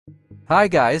Hi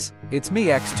guys, it's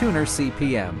me X-Tuner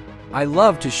CPM. I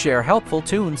love to share helpful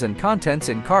tunes and contents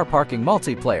in car parking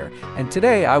multiplayer, and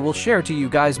today I will share to you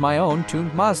guys my own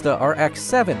tuned Mazda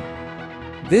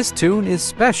Rx7. This tune is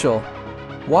special.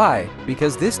 Why?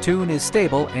 Because this tune is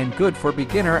stable and good for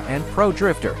beginner and pro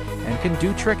drifter, and can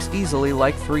do tricks easily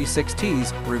like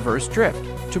 360s, reverse drift.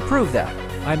 To prove that,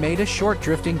 I made a short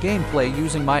drifting gameplay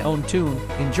using my own tune.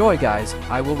 Enjoy guys,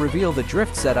 I will reveal the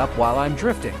drift setup while I'm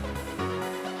drifting.